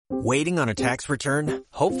Waiting on a tax return?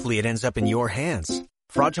 Hopefully it ends up in your hands.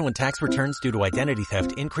 Fraudulent tax returns due to identity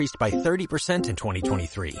theft increased by 30% in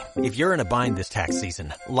 2023. If you're in a bind this tax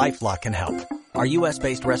season, LifeLock can help. Our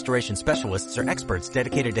U.S.-based restoration specialists are experts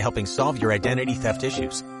dedicated to helping solve your identity theft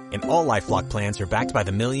issues. And all LifeLock plans are backed by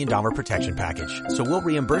the $1 Million Protection Package. So we'll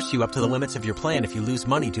reimburse you up to the limits of your plan if you lose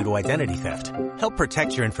money due to identity theft. Help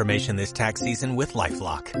protect your information this tax season with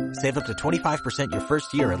LifeLock. Save up to 25% your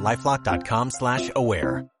first year at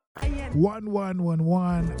LifeLock.com/aware.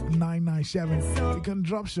 1111997. You can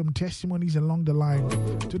drop some testimonies along the line.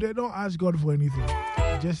 Today, don't ask God for anything.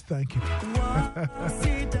 Just thank Him.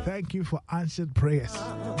 Thank you for answered prayers.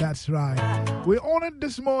 That's right. We're honored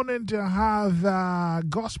this morning to have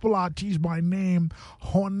gospel artist by name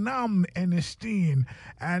Honam Ernestine.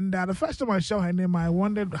 And the first time I saw her name, I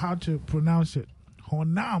wondered how to pronounce it.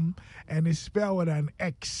 Honam, and it's spelled with an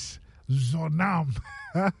X. Zonam.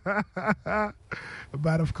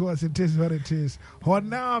 But of course, it is what it is.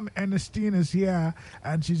 Honam Ernestine is here,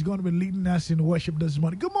 and she's going to be leading us in worship this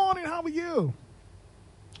morning. Good morning. How are you?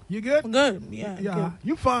 You good? Good. Yeah. Good.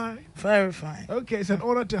 You fine? Very fine. Okay, it's an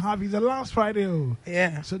honor to have you. It's the last Friday.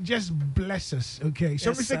 Yeah. So just bless us. Okay. So,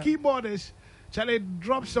 Yes, Mr. sir. Keyboardist, shall I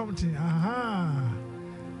drop something?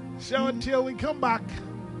 So until we come back,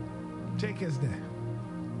 take us there.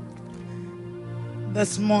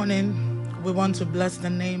 This morning, we want to bless the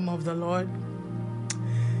name of the Lord.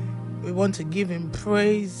 We want to give Him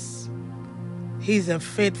praise. He's a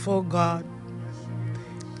faithful God.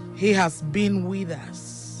 He has been with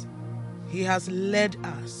us. He has led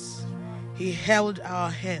us. He held our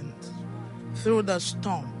hand through the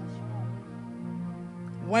storm.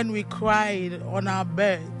 When we cried on our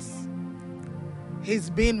beds, He's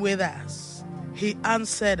been with us. He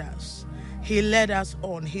answered us. He led us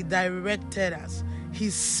on. He directed us. He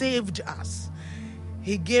saved us.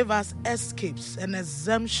 He gave us escapes and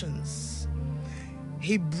exemptions.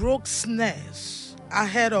 He broke snares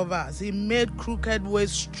ahead of us. He made crooked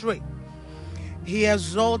ways straight. He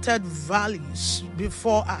exalted valleys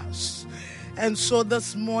before us. And so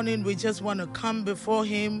this morning we just want to come before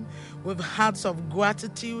Him with hearts of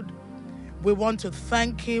gratitude. We want to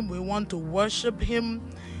thank Him. We want to worship Him.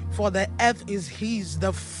 For the earth is His,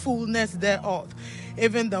 the fullness thereof,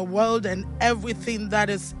 even the world and everything that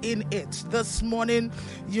is in it. This morning,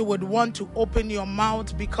 you would want to open your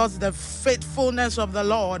mouth because the faithfulness of the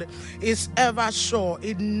Lord is ever sure.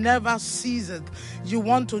 It never ceases. You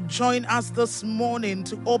want to join us this morning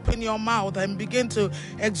to open your mouth and begin to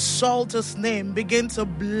exalt His name, begin to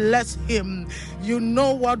bless Him. You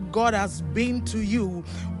know what God has been to you.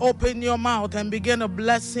 Open your mouth and begin to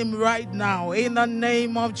bless Him right now. In the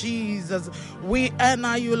name of Jesus, we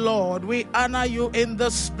honor you, Lord. We honor you in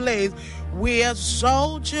this place. We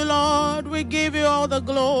exalt you, Lord. We give you all the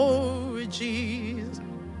glory, Jesus.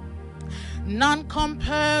 None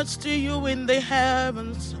compares to you in the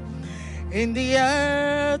heavens, in the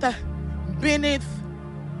earth, beneath,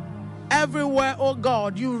 everywhere, oh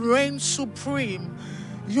God. You reign supreme.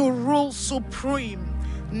 You rule supreme.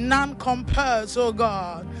 None compares, oh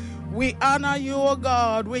God. We honor you, O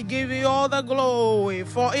God. We give you all the glory,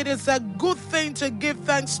 for it is a good thing to give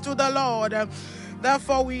thanks to the Lord.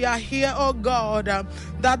 Therefore, we are here, oh God,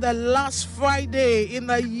 that the last Friday in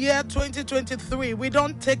the year 2023, we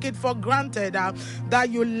don't take it for granted that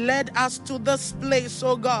you led us to this place,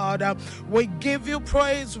 oh God. We give you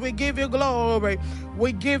praise, we give you glory,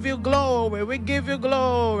 we give you glory, we give you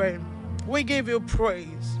glory, we give you praise.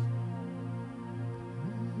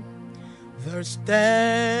 The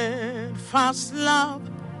steadfast love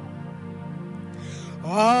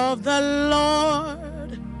of the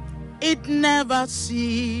Lord, it never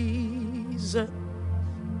ceases.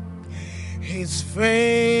 His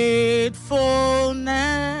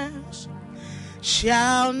faithfulness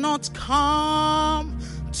shall not come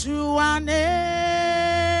to an end,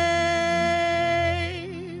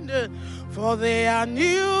 for they are new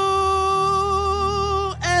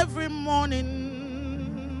every morning.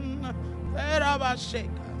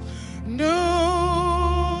 New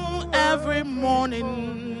every morning,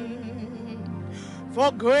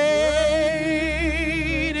 for great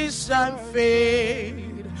is thy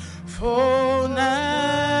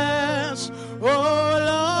faithfulness, O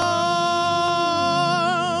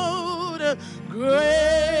Lord.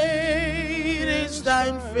 Great is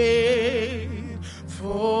thy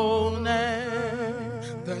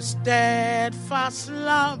faithfulness. The steadfast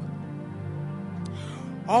love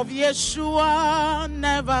of Yeshua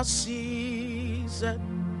never ceases.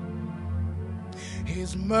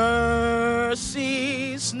 His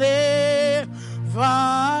mercies never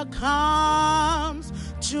comes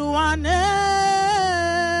to an end.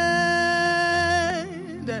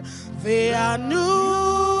 They are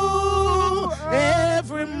new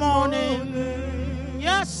every morning.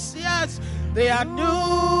 Yes, yes, they are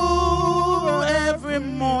new every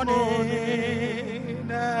morning.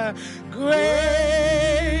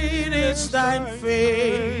 Great is thy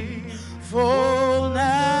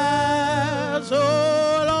faithfulness,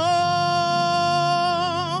 O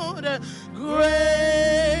Lord.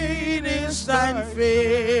 Great is thy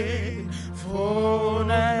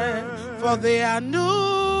faithfulness, for they are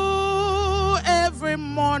new every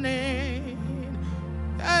morning.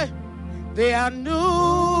 Hey, they are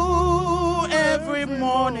new every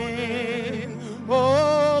morning.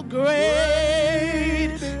 Oh,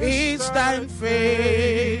 great is thy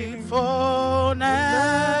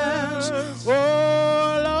faithfulness,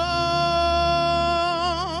 oh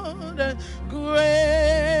Lord.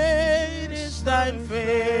 Great is thy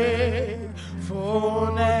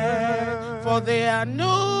faithfulness, for they are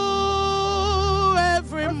new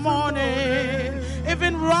every morning.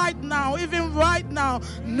 Even right now,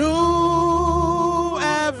 new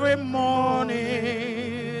every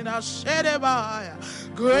morning. I said it by.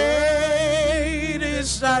 Great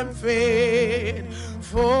is thy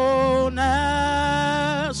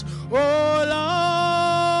faithfulness, O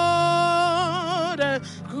Lord.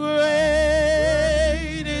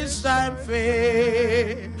 Great is thy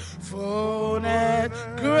faithfulness.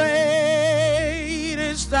 Great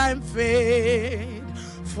is thy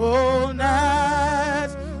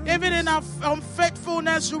faithfulness. Even in our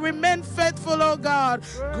unfaithfulness, you remain faithful, O God.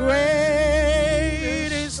 Great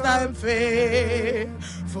is thy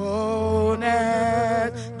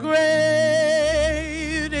faithfulness.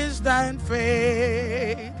 Great is thy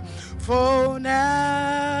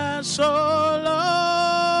faithfulness, O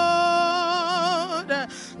Lord.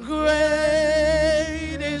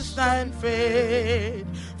 Great is thy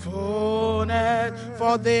faithfulness,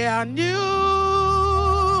 for they are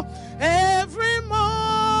new every morning.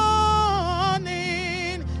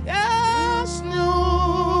 Yes,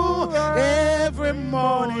 new every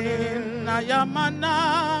morning. I am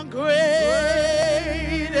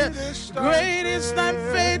great. Great is thy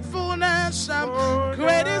faithfulness.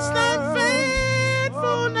 Great is thy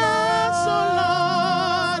faithfulness, O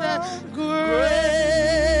Lord.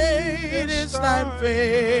 Great is thy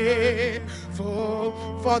faithful,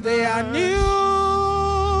 for they are new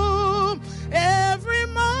every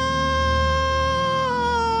morning.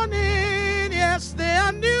 Yes, they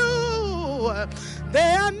are new.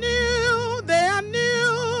 They are new. They are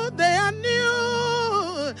new. They are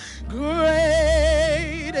new.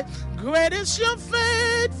 Great, great is your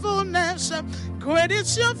faithfulness. Great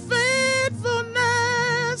is your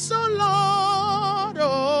faithfulness, O Lord.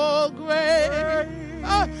 Oh, great.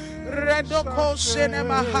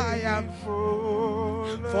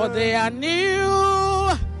 For they are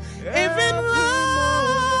new, even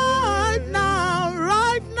right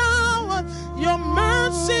now, your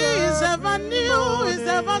mercy is ever new, is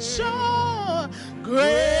ever sure.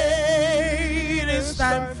 Great is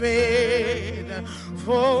thy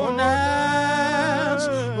faithfulness,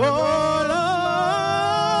 oh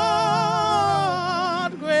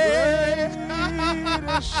Lord.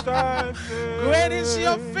 Great is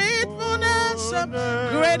your faithfulness.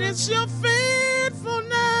 Great is your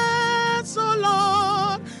faithfulness, oh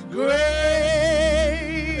Lord.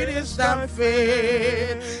 Great is thy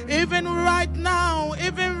faith. Even right now,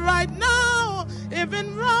 even right now,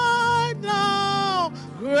 even right now.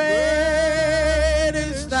 Great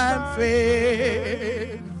is thy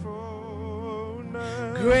faith.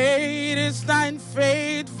 Great is thine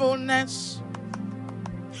faithfulness.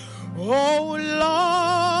 Oh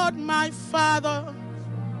Lord, my Father,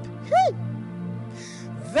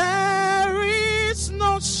 there is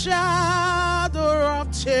no shadow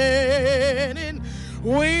of turning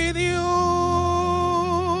with you.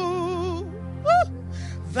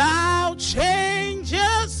 Thou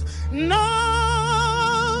changest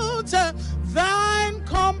not, thine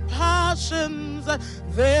compassions,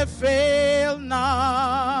 they fail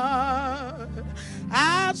not.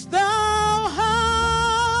 As thou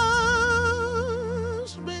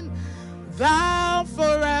hast been, thou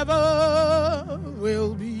forever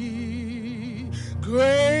will be.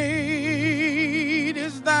 Great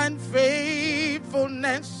is thine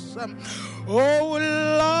faithfulness, O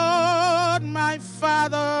Lord, my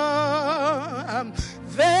Father.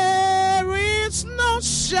 There is no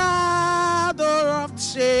shadow of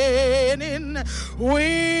turning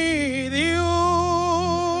with you.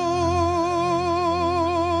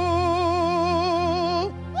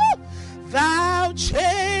 Thou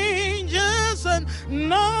changes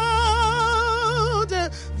not,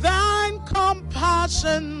 thine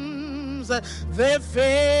compassions, they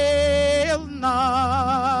fail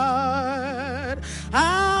not.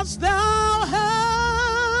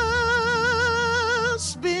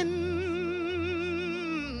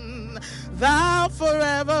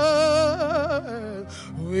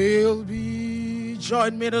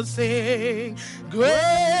 Join me to sing.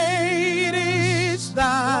 Great is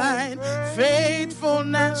thine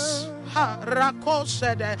faithfulness.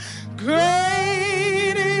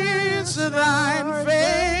 Great is thine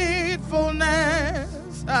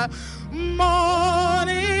faithfulness.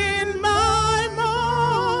 Morning by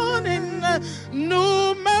morning,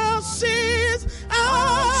 new mercies I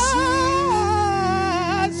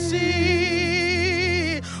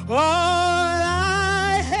see. All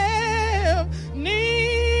I have needed,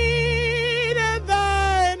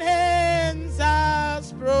 thine hands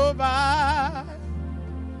has provided.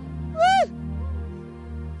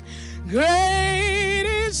 Great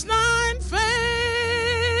is thine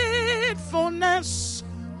faithfulness.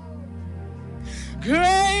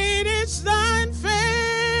 Great is thine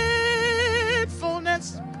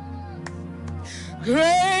faithfulness.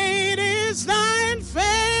 Great is thine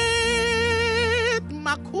faith.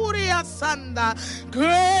 Makuria Sanda.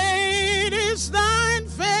 Great is thine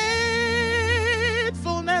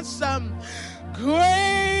faithfulness.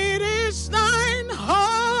 Great is thine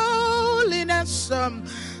holiness.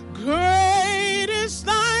 Great is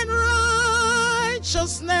thine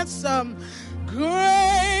righteousness.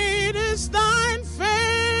 Great is thine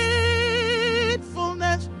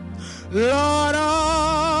faithfulness, Lord,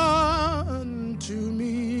 unto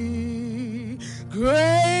me.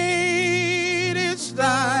 Great is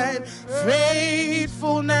thine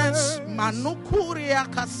faithfulness, Manukuria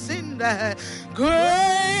Kasinda.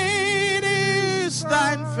 Great is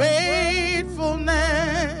thine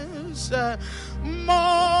faithfulness,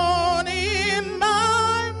 morning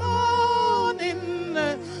by morning,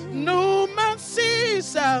 new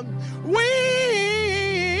mercies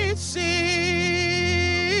we see.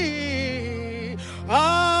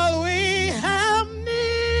 All we have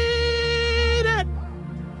needed,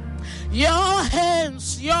 your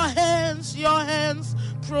hands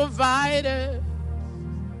provided.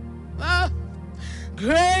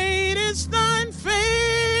 Great is thine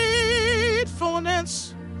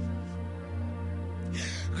faithfulness.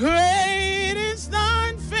 Great is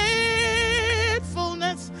thine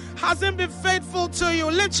faithfulness. Hasn't been faithful to you.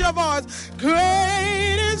 Lift your voice.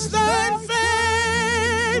 Great is thine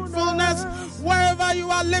faithfulness. Wherever you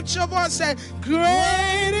are, lift your voice. Say,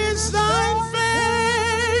 great is thine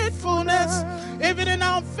faithfulness. Even in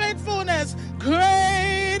our faithfulness,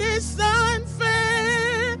 great is thine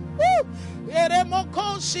faithfulness.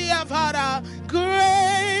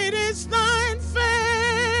 Great is thine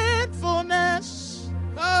faithfulness.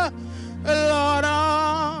 Lord,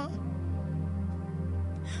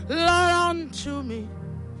 unto me,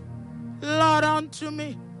 Lord, unto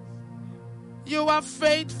me. You are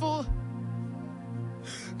faithful.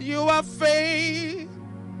 You are faithful.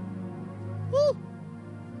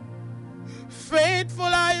 Faithful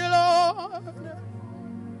are you, Lord,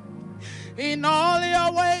 in all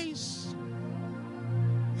your ways.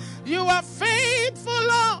 You are faithful,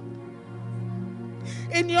 Lord,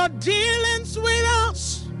 in your dealings with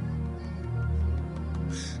us.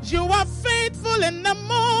 You are faithful in the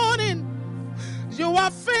morning. You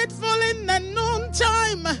are faithful in the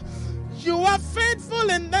noontime. You are faithful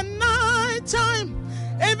in the night time.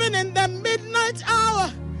 Even in the midnight hour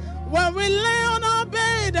when we lay on our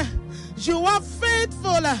bed, you are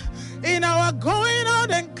faithful in our going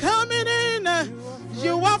out and coming in.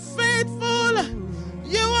 You are faithful.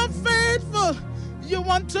 You are faithful. You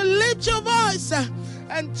want to lift your voice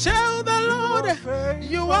and tell the Lord,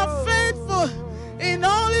 you are faithful in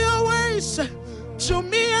all your ways. To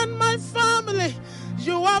me and my family,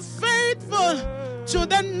 you are faithful. To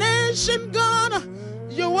the nation, God,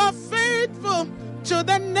 you are faithful. To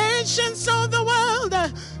the nations of the world,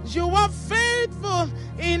 you are faithful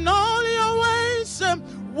in all your ways.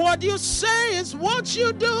 What you say is what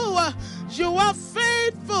you do. You are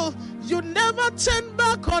faithful. You never turn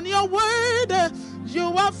back on your word.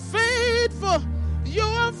 You are faithful. You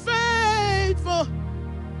are faithful.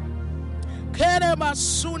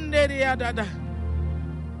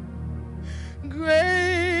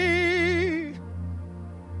 Great,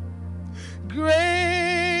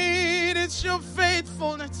 great is your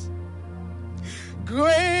faithfulness.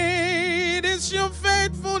 Great is your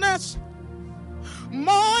faithfulness.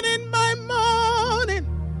 Morning by morning,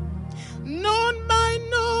 noon by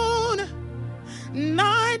noon,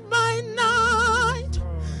 night by night.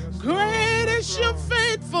 Great is your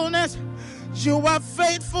faithfulness. You are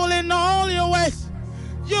faithful in all your ways.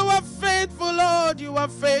 You are faithful, Lord. You are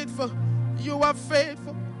faithful. You are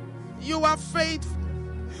faithful. You are faithful.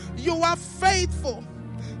 You are faithful.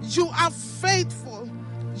 You are faithful.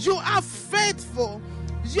 You are faithful.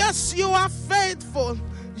 Yes, you are faithful.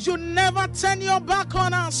 You never turn your back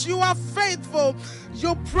on us. You are faithful.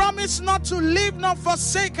 You promise not to leave nor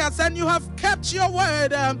forsake us, and you have kept your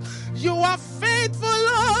word. You are faithful,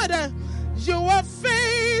 Lord. You are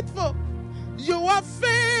faithful. You are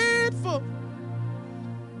faithful.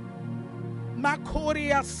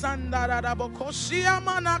 Makoria sandarada bokoshia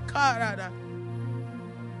manakarada.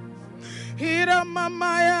 Hira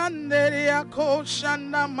mamaya nderia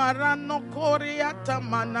koshana marano koria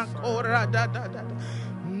tamana kora da da da.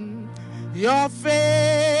 Your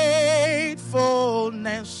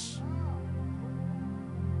faithfulness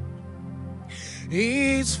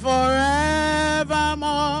is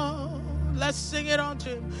forevermore. Let's sing it on to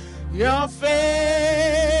him. Your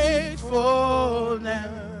faithfulness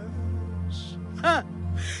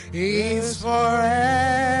is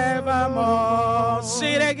forevermore.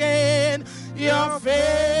 Sing it again. Your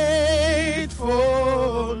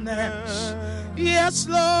faithfulness, yes,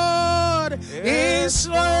 Lord, is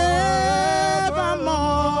forevermore.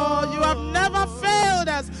 You have never failed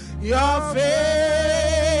us. Your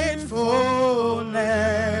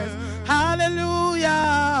faithfulness,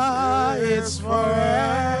 hallelujah, is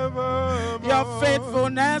forever. Your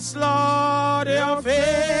faithfulness, Lord, your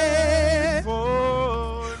faithfulness.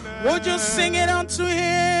 Would you sing it unto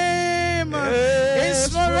him? It's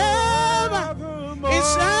forever,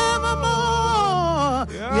 it's evermore.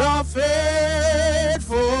 Your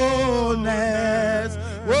faithfulness,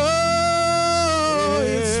 oh,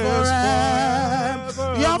 it's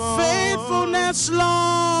forever. Your faithfulness,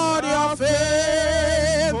 Lord, your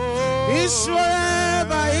faith is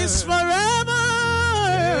forever, it's forever.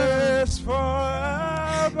 It's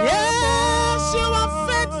forever. Yes, you are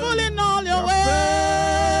faithful in all your ways.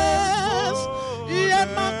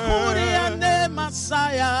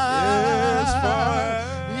 Messiah.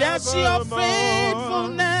 Yes, your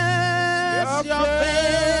faithfulness, your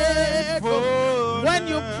faithful. When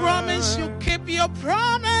you promise, you keep your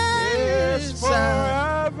promise.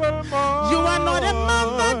 You are not a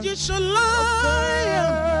man that you should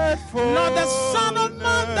lie, not the son of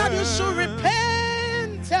man that you should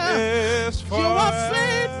repent. You are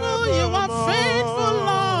faithful,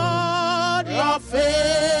 Lord, you are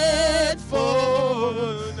faithful.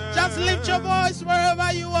 Just lift your voice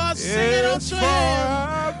wherever you are, sing it unto him.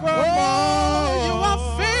 Oh, you are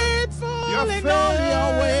faithful in all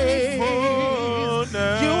your ways.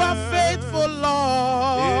 You are faithful,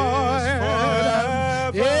 Lord.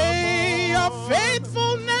 Hey, your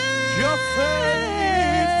faithfulness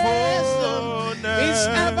is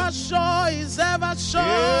ever sure, is ever sure.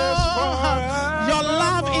 Your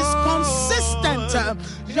love is consistent.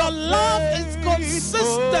 Your love is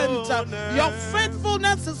consistent. Your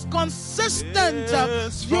faithfulness is consistent.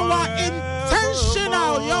 You are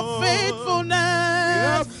intentional. Your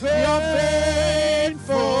faithfulness. You're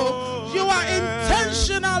faithful. You are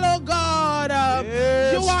intentional, oh God.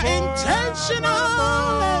 You are intentional.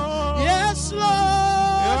 Yes,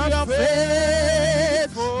 Lord. Your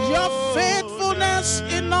faith. Your faithfulness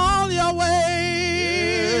in all your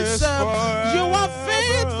ways. You are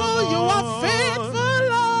faithful. You are faithful.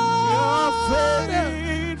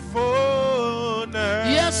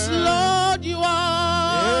 Yes, Lord, you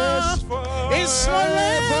are. It's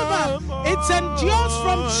forever. It endures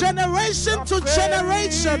from generation to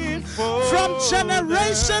generation. From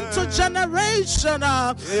generation to generation.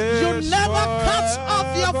 You never cut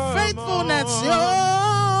off your faithfulness.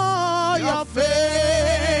 Your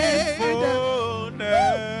faith.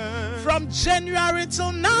 From January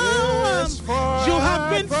till now, you have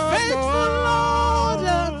been faithful, Lord.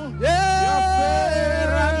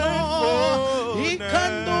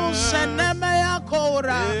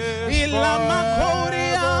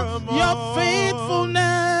 Your faithfulness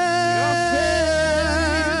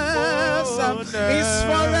is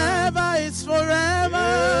forever, it's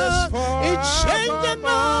forever. It changes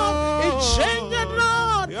not, it changes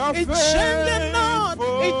not, it changes not,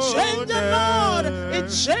 it changes not, it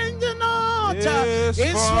changes not.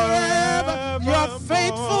 It's forever. Your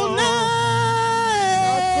faithfulness.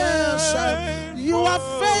 You are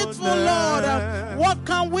faithful, Lord. What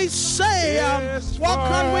can we say? What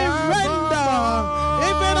can we render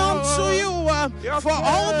even unto you for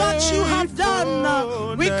all that you have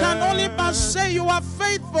done? We can only but say you are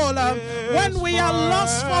faithful. When we are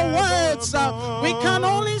lost for words, we can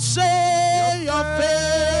only say you're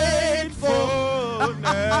faithful.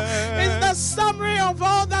 It's the summary of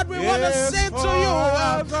all that we want to say to you.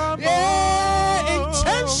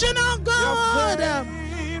 Intentional God.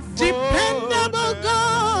 Dependable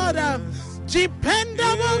God,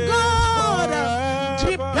 dependable God,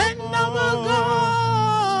 dependable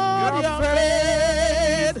God, your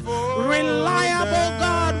faith, reliable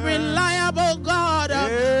God,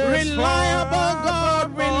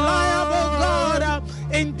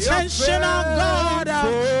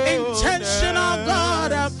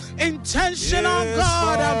 eternal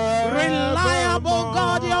God, reliable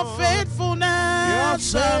God, your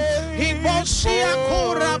faithfulness. Hiboshia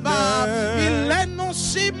Koraba, Ileno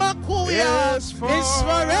Simakuya is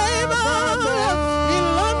forever.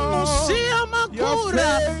 Ileno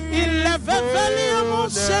Siamakura, Ilevevelia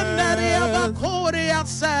Mosendaria Bakoria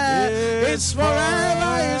said, it's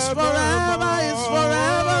forever, it's forever, it's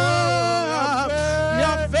forever.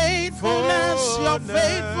 Your faithfulness, your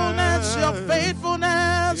faithfulness, your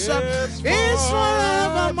faithfulness is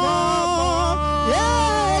forevermore.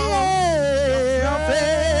 Yeah, your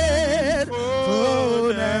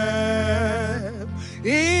faithfulness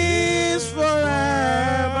is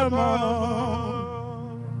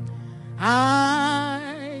forevermore. I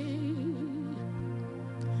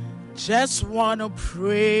just want to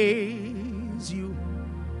praise you.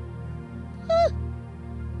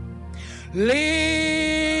 Lift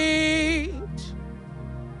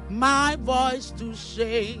my voice to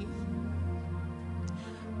say,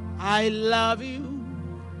 I love you,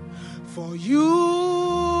 for you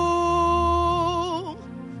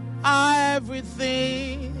are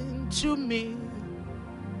everything to me,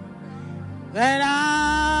 and I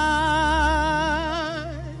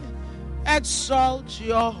exalt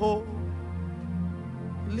your holy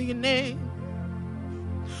name.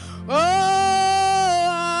 Oh,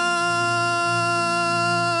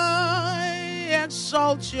 I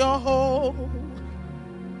exalt your holy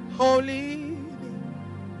name.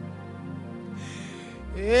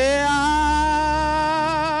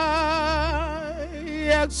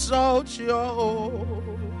 I exalt your holy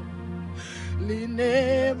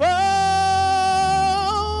name. Oh,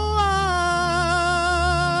 I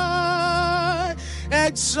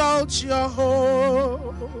exalt your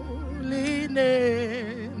holy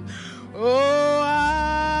name. Oh, I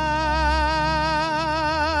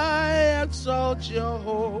exalt your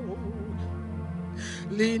holy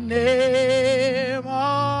name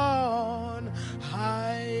on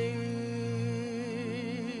high.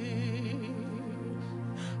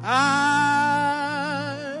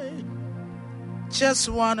 I just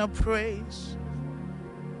want to praise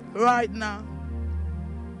right now.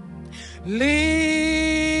 Lift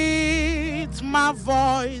my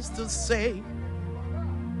voice to say,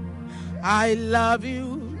 I love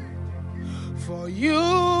you, for you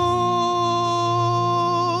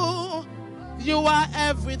are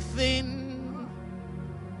everything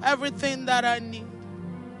that I need.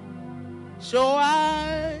 So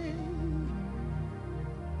I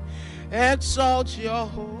exalt your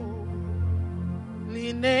holy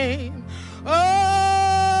name. Oh,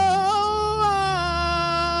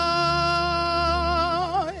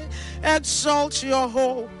 I exalt your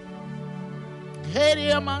holy name.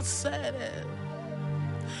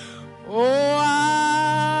 Oh, I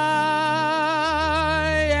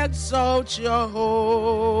exalt your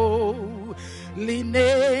holy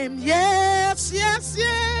name. Yes, yes,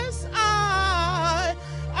 yes. I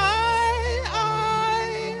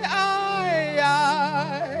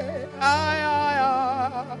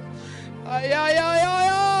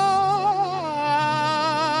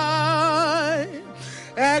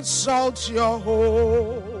exalt your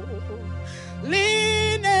holy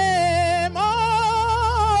name.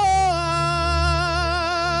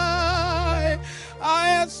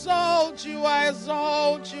 I exalt you, I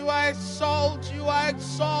exalt you, I exalt you, I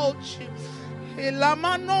exalt you.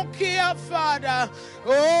 Ilamanokia, Father.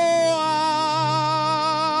 Oh,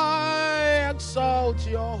 I exalt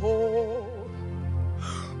your holy.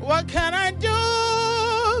 What can I do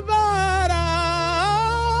but I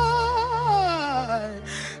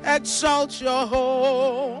exalt your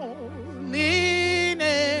holy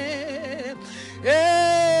name?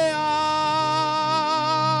 Yeah, I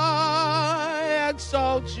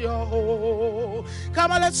exalt your holy.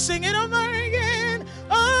 Come on, let's sing it over again.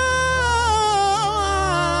 Oh,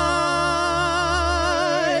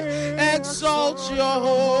 I exalt your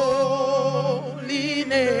holy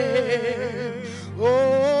name.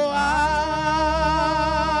 Oh, I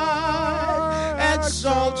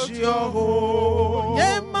exalt your holy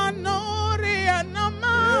name.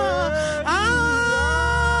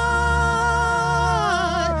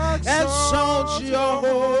 Exalt your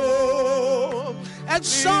holy.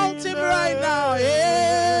 Exalt him right now.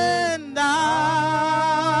 And I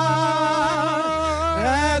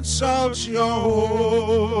exalt your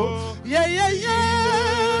holy. Yeah, yeah, yeah.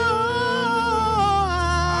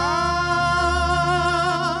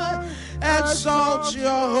 Exalt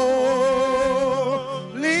your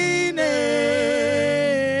holy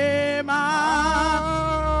name.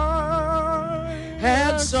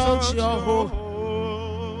 Exalt your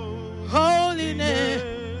holy name.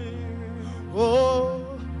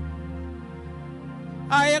 Oh,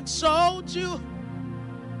 I exalt you.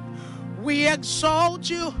 We exalt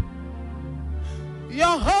you.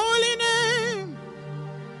 Your holy name.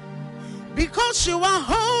 Because you are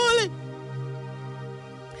holy.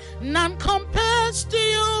 None compares to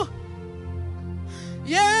you.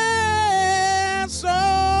 Yes, so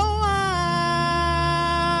I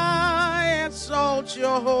exalt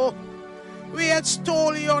your holy. We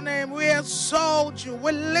extol your name. We exalt you.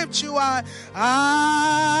 We lift you high. I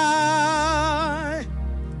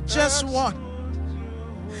just want.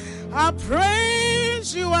 I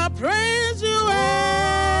praise you. I praise you.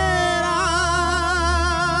 And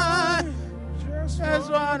I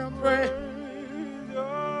just want to pray.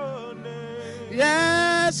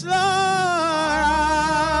 Yes, Lord.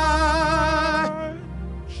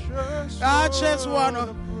 I just want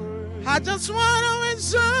to. I just want to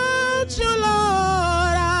exalt you,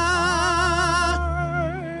 Lord.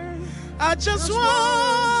 I just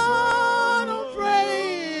want to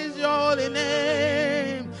praise your holy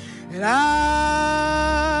name. And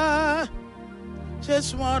I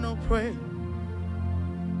just want to pray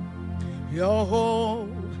your whole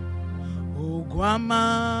Guama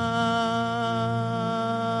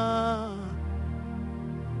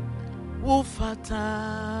Wufata.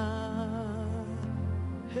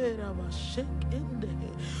 Shake in the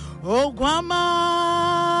head. Oh, Guama,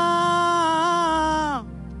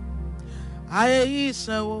 I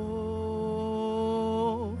so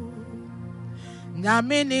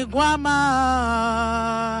Namini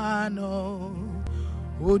Guama, no,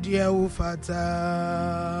 Udia Ufata.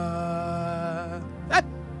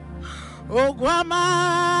 Oh,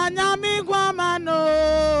 Guama, Nami Guama,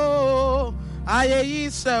 no, I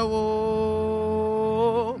so.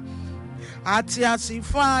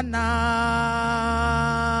 Atiasifana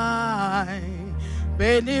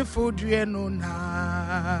Beni Fudrieno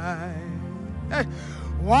nai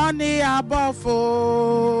Wani abofo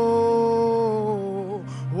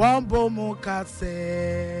Wambo mukase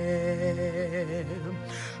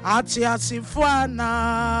Atiasifana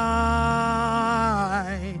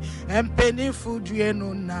Empeni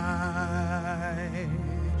Fudrieno nai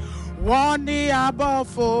Wani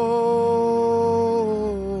abofo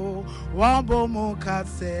Wambo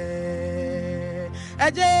mukase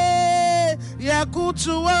Eje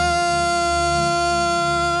Yakutuwa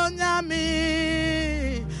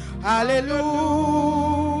Nyami Hallelujah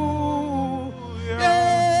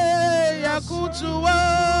Yakutuwa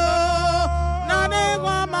Nane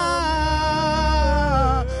Wama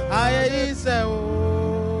Ayise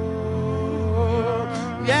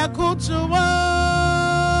Yakutuwa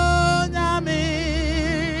Nyami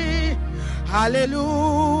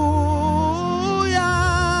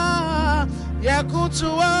Hallelujah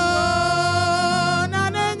Yakutuwa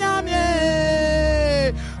Nanenyamye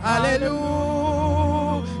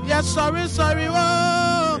Hallelujah Yes sorry wo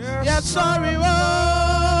Yes sorry wo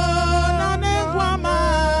Nanengwama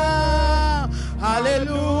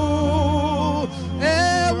Hallelujah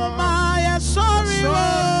Eh wama Yes sorry wo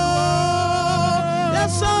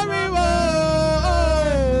Yes sorry wo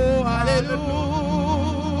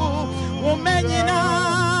Hallelujah Womenyina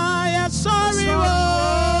Yes sorry wo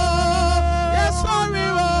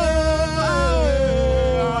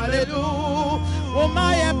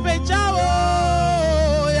Maya pejao,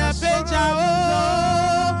 ya pejao,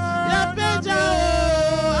 ya pejao,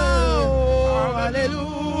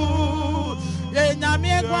 hallelujah. Ye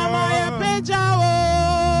nyamie kwa maya pejao,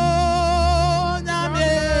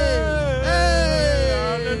 nyamie,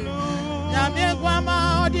 nyamie kwa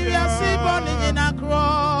ma odiya siboni jina kro,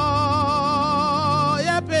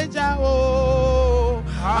 ya pejao,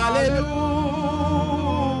 hallelujah.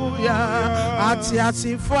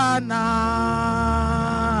 Atiasifana.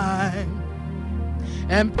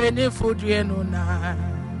 Empeni Fudrieno na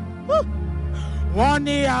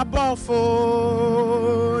Wani abofo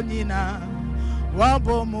Nina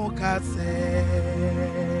Wambo mukase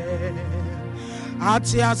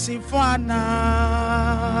Atiasifana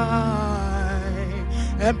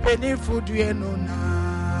Empeni Fudrieno na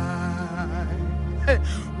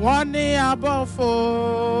Wani abofo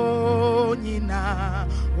Nina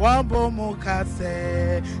Wambo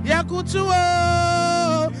mukase Yakutuwa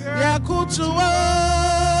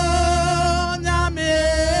Nyame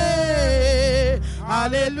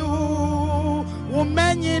Hallelujah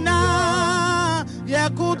Umenyina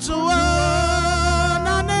Yakutuwa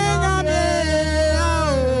Nane Nyame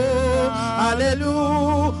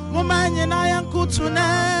Hallelujah Umenyina Yankutune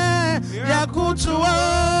Yakutuwa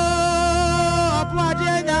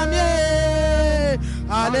Apwadye Nyame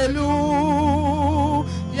Hallelujah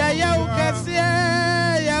Ya ukesie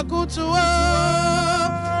Yakutuwa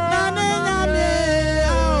Nane Nyame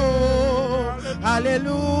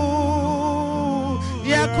Hallelujah.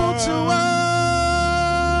 Kutuanami.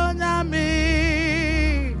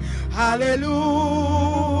 Hallelujah.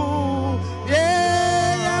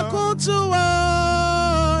 Kutuanane.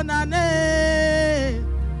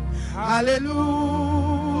 Hallelujah.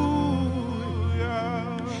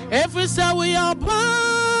 Every say we are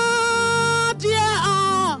bad,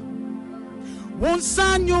 yeah. Won't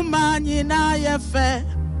san you man in a fair.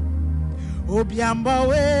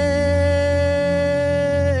 Obiambo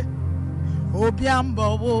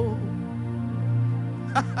Obiambo.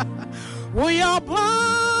 We are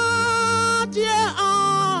bad,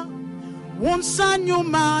 yeah. Won't san you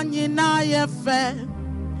man in a fair.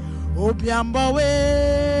 Obiambo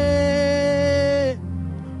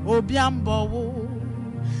Obiambo.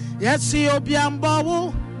 Yes, see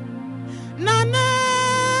Obiambo. Nana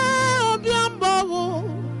Obiambo.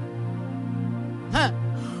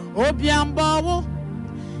 Obiambo.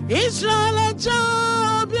 Israel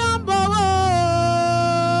Obiambo.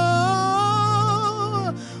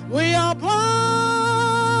 We are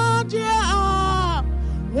born, yeah.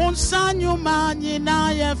 Won't san you man in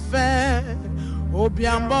a fair.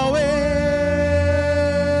 Obiambo.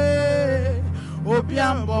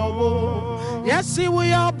 Obiambo. Yes, see,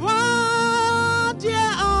 we are born,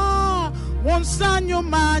 yeah. Won't san you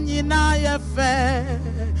man in a fair.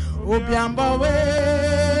 Obiambo.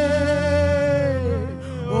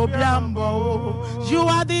 Obiambo. You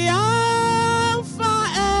are the Alpha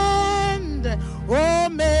and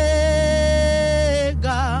Omega.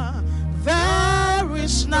 There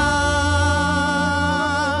is none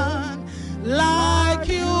like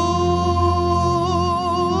you.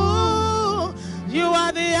 You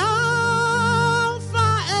are the Alpha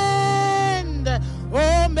and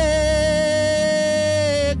Omega.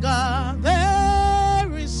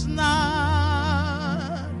 There is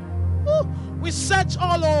none. We search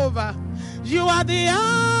all over. You are the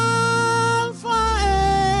Alpha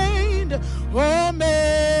and Omega.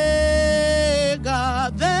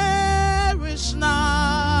 There is none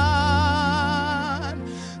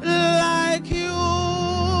like you,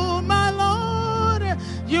 my Lord.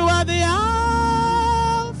 You are the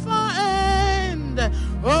Alpha and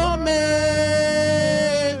Omega.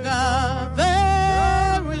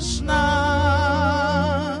 There is none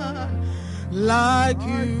like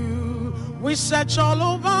you. We search all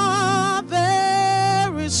over,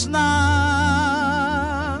 there is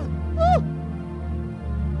none. Woo.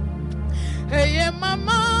 Hey, yeah,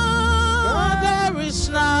 mama, there is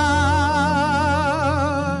none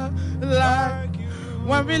like you.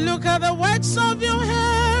 When we look at the works of your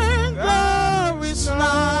hand, there is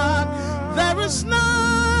none. There is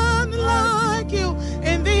none like you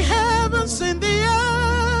in the heavens, in the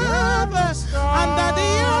earth, under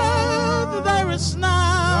the earth, there is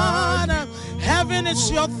none. Heaven is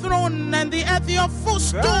your throne and the earth your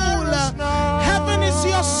footstool. Heaven is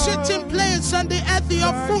your sitting place and the earth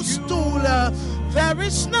your footstool. There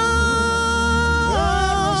is none.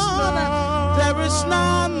 There is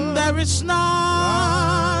none. There is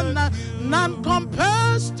none. None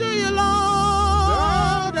compares to you,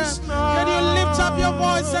 Lord. Can you lift up your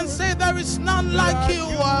voice and say there is none like you?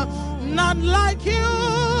 None like you,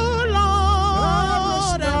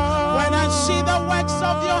 Lord. When I see the works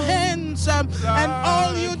of your hands and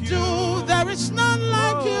all you do, there is none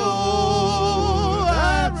like you.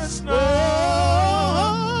 There is none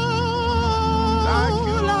like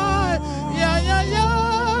you. Yeah, yeah, yeah.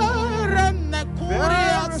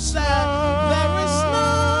 There is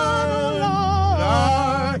none,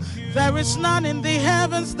 Lord. There is none in the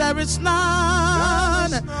heavens. There is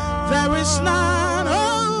none. There is none. Oh,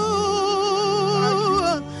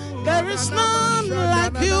 there is none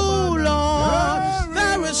like you, Lord.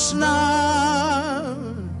 There is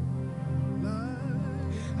none.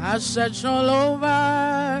 I search all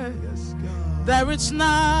over. There is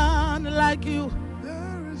none like you.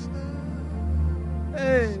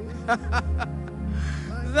 Hey.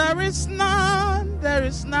 There is none. There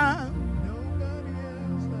is none.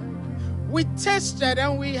 We tasted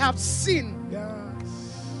and we have seen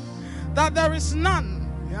that there is none.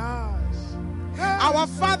 Our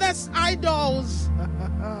fathers' idols,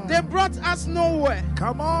 they brought us nowhere.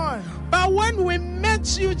 Come on. But when we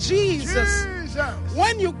met you, Jesus,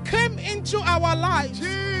 when you came into our lives,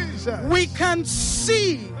 we can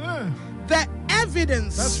see the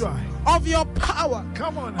evidence. That's right. Of your power,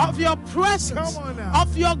 of your presence,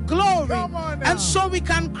 of your glory. And so we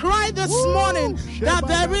can cry this morning that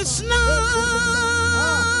there is none.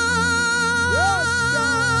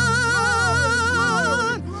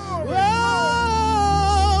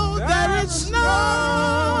 Oh, there is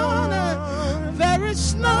none. There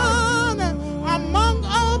is none among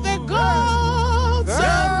all the gods.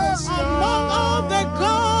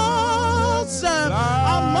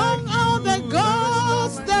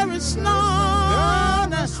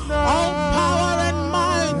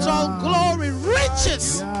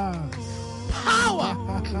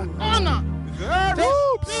 honor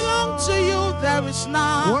belong to you. There is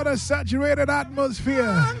none. What a saturated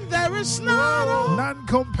atmosphere. There is none. None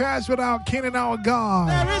compares with our King and our God.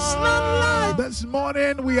 There is none like. This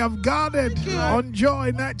morning we have gathered on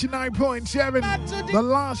Joy 99.7, the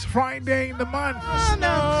last Friday in the month,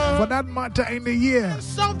 for that matter in the year,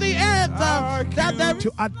 Of the earth, that there is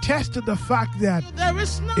to attest to the fact that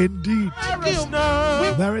indeed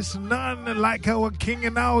there is none like our King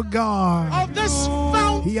and our God. of this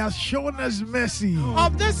fountain, He has shown us mercy,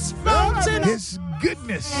 of this fountain, His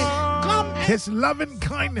goodness, come His loving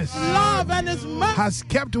kindness love and His mercy has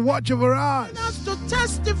kept watch over us to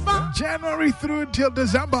testify. January through till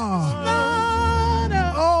December. None.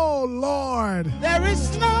 Oh Lord, There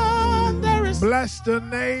is none. There is bless the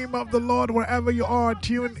name of the Lord wherever you are.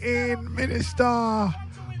 Tune in, Minister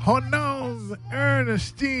Honam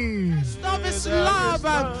Ernestine, of His love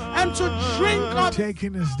and to drink of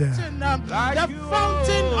taking us there. the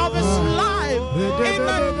fountain of His life in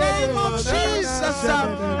the name of Jesus.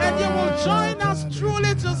 And you will join us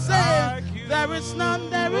truly to say, there is none,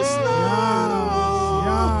 there is none.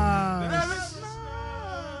 Yes.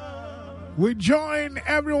 We join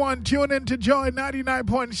everyone tune in to Joy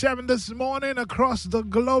 99.7 this morning across the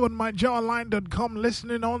globe on myjoyonline.com,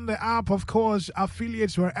 listening on the app, of course,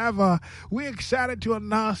 affiliates wherever. We're excited to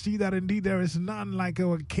announce to you that indeed there is none like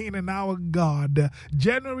our King and our God.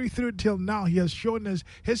 January through till now, He has shown us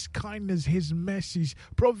His kindness, His mercies,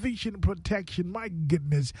 provision, protection. My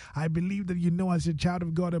goodness, I believe that you know as a child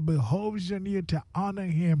of God, it behoves on you to honor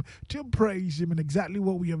Him, to praise Him, and exactly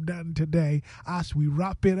what we have done today as we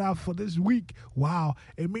wrap it up for this week. Wow,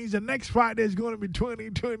 it means the next Friday is going to be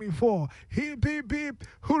 2024. Hip, hip, hip,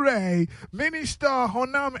 hooray. Minister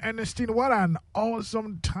Honam Ernestine, what an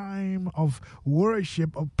awesome time of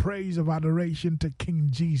worship, of praise, of adoration to King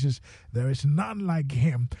Jesus. There is none like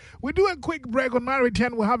Him. We do a quick break. On my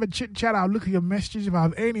return, we'll have a chit chat. I'll look at your messages if I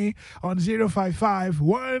have any on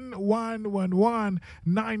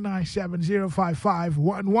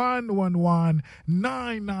 055-1111-997,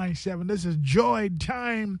 055-1111-997. This is Joy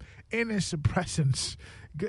Time in His presence.